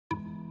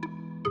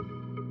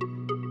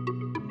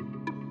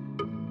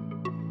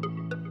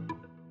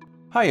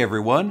Hi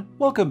everyone,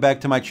 welcome back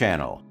to my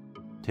channel.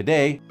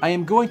 Today, I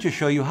am going to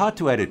show you how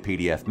to edit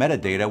PDF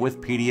metadata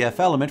with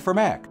PDFelement for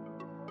Mac.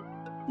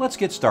 Let's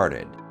get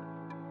started.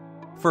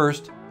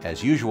 First,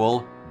 as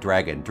usual,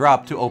 drag and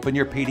drop to open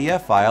your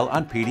PDF file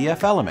on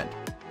PDFelement.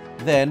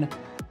 Then,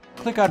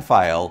 click on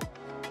File,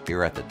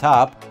 here at the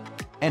top,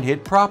 and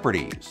hit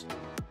Properties.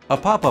 A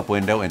pop-up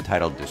window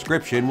entitled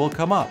Description will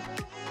come up.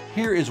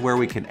 Here is where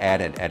we can add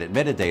and edit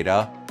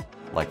metadata,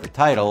 like the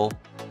title,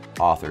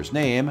 author's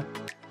name,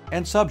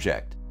 and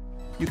subject.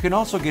 You can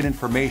also get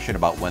information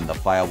about when the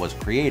file was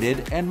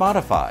created and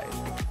modified.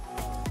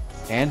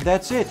 And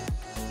that's it!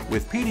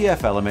 With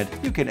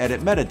PDFelement, you can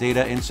edit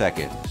metadata in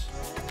seconds.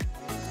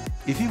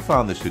 If you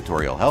found this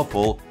tutorial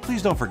helpful,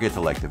 please don't forget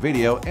to like the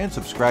video and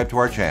subscribe to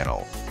our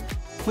channel.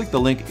 Click the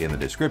link in the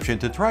description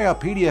to try out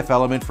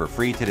PDFelement for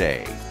free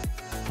today.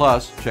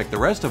 Plus, check the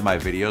rest of my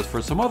videos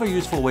for some other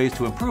useful ways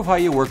to improve how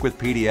you work with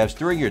PDFs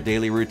during your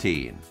daily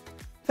routine.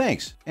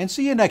 Thanks, and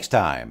see you next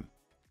time!